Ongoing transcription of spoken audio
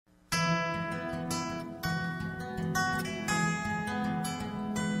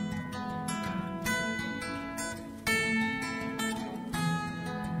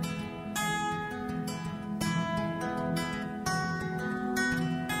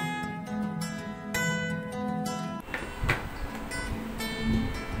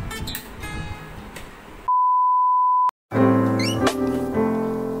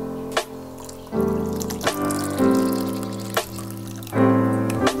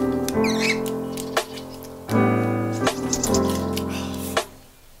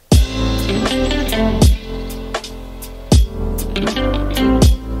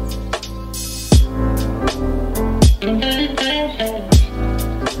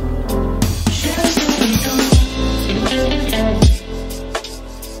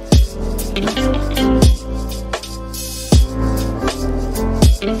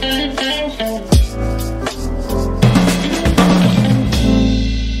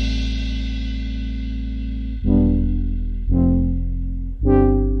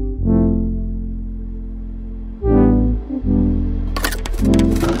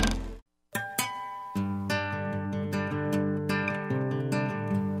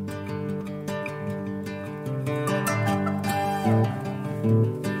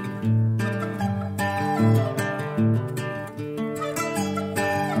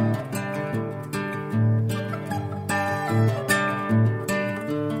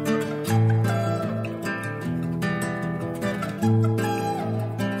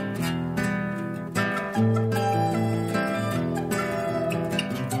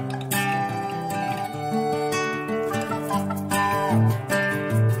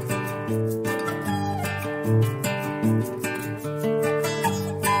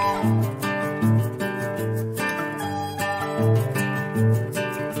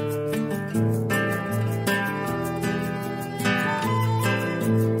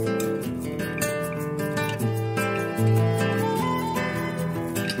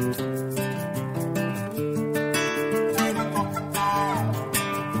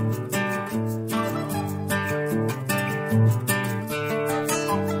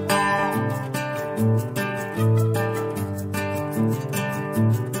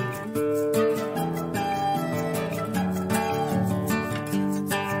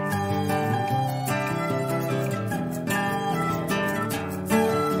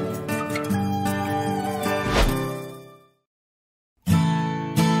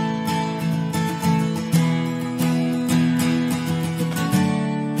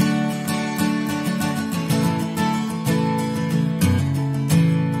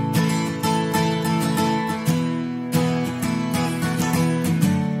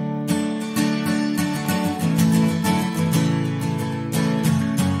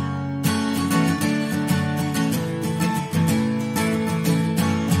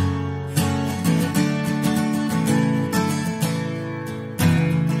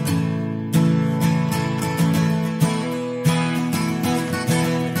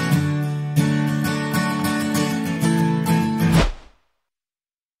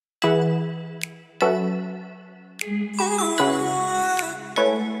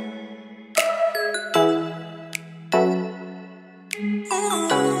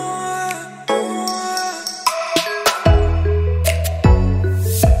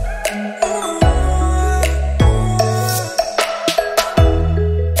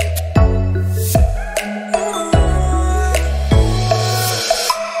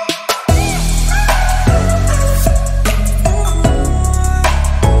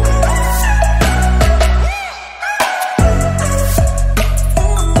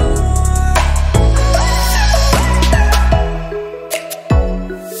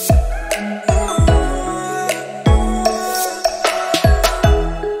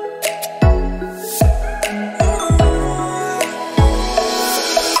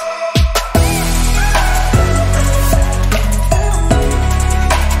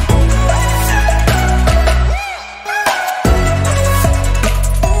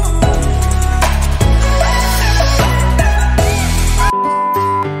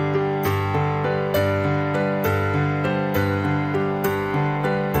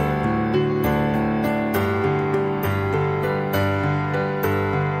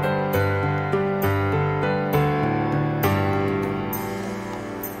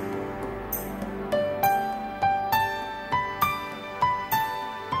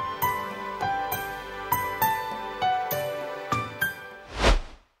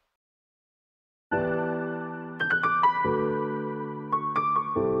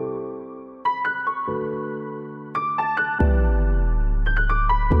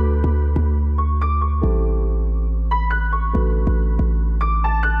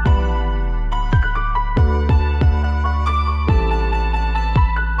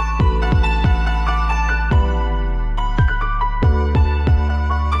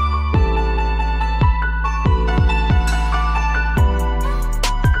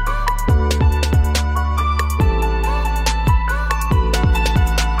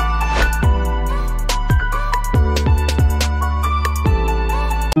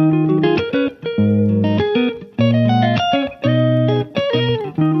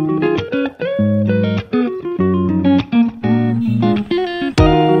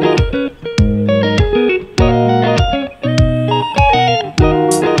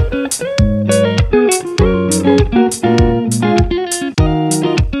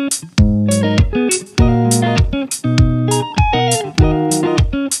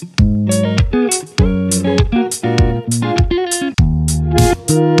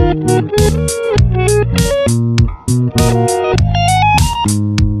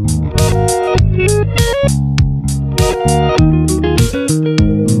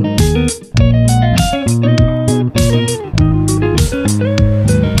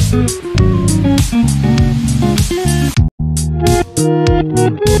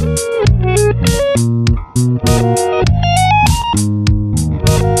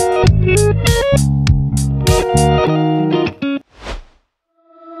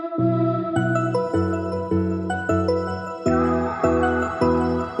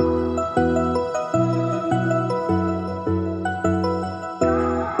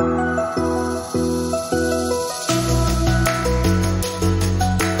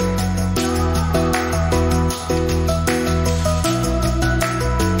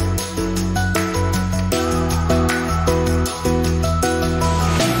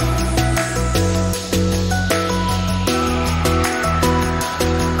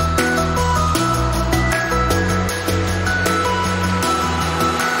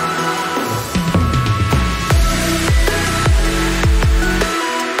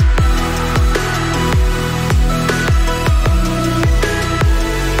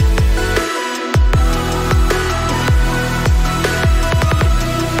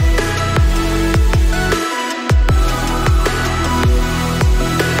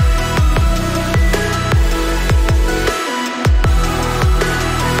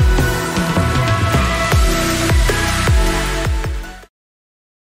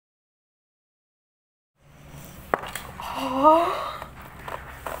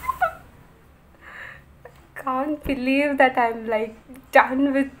Can't believe that I'm like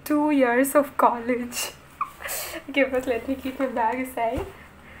done with 2 years of college. Okay, but let me keep my bag aside.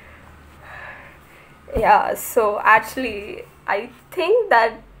 Yeah, so actually I think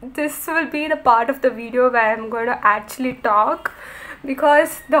that this will be the part of the video where I'm going to actually talk,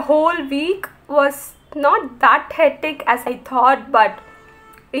 because the whole week was not that hectic as I thought, but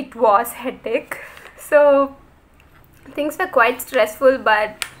it was hectic. So things were quite stressful,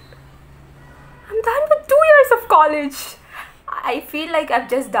 but I'm done with 2 years of college. I feel like I've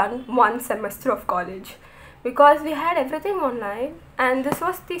just done 1 semester of college, because we had everything online, and this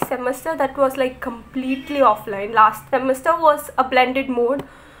was the semester that was like completely offline. Last semester was a blended mode,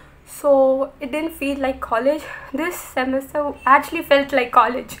 so it didn't feel like college. This semester actually felt like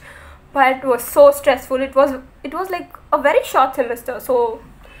college, but it was so stressful. It was like a very short semester, so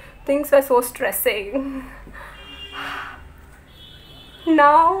things were so stressing.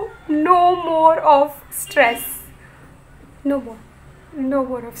 Now no more of stress. No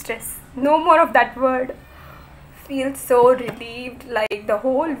more of stress, no more of that word. Feel so relieved. Like the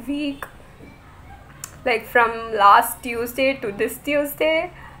whole week, like from last Tuesday to this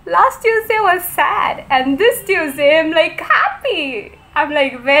Tuesday, last Tuesday was sad, and this Tuesday I'm like happy. I'm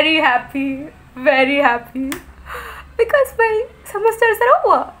like very happy, because my semesters are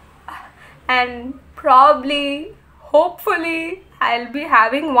over, and probably, hopefully, I'll be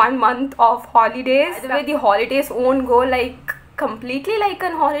having 1 month of holidays. By the way, the holidays won't go like completely like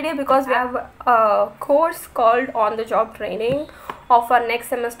an holiday, because we have a course called on the job training of our next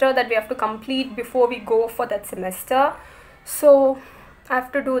semester that we have to complete before we go for that semester. So I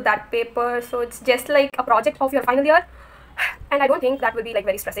have to do that paper, so it's just like a project of your final year, and I don't think that will be like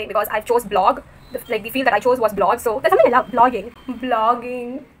very stressing, because I chose blog. The field that I chose was blog, so that's something I love.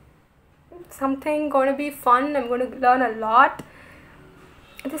 Blogging, something gonna be fun. I'm gonna learn a lot.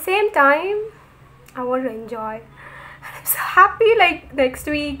 At the same time, I want to enjoy. I'm so happy. Like next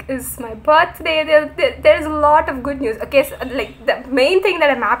week is my birthday. There's a lot of good news. Okay, so like the main thing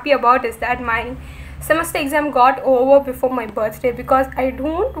that I'm happy about is that my semester exam got over before my birthday, because I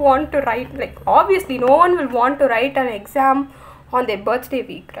don't want to write, like obviously no one will want to write an exam on their birthday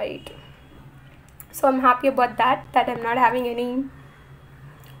week, right? So I'm happy about that I'm not having any.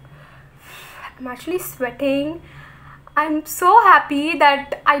 I'm actually sweating. I'm so happy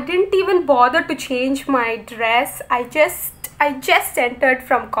that I didn't even bother to change my dress. I just entered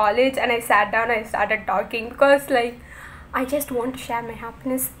from college, and I sat down and I started talking, because like I just want to share my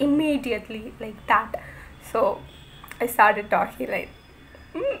happiness immediately, like that. So I started talking like,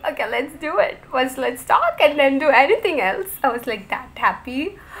 okay, let's do it. First let's talk and then do anything else. I was like that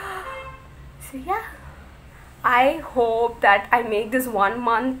happy. So yeah, I hope that I make this 1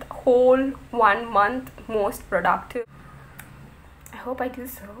 month most productive. I hope I do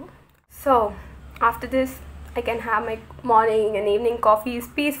so. So after this, I can have my morning and evening coffees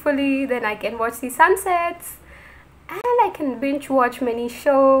peacefully. Then I can watch the sunsets, and I can binge watch many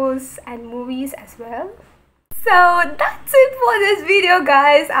shows and movies as well. So that's it for this video,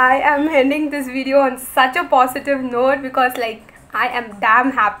 guys. I am ending this video on such a positive note, because like I am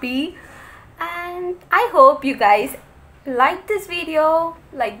damn happy, and I hope you guys like this video,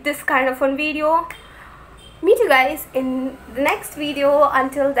 like this kind of fun video. Meet you guys in the next video.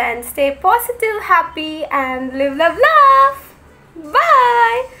 Until then, stay positive, happy, and live, love, laugh.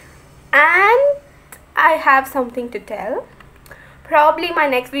 Bye. And I have something to tell. Probably my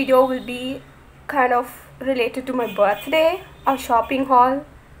next video will be kind of related to my birthday or shopping haul.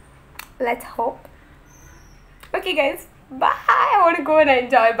 Let's hope. Okay guys, bye. I want to go and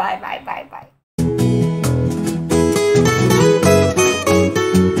enjoy. Bye.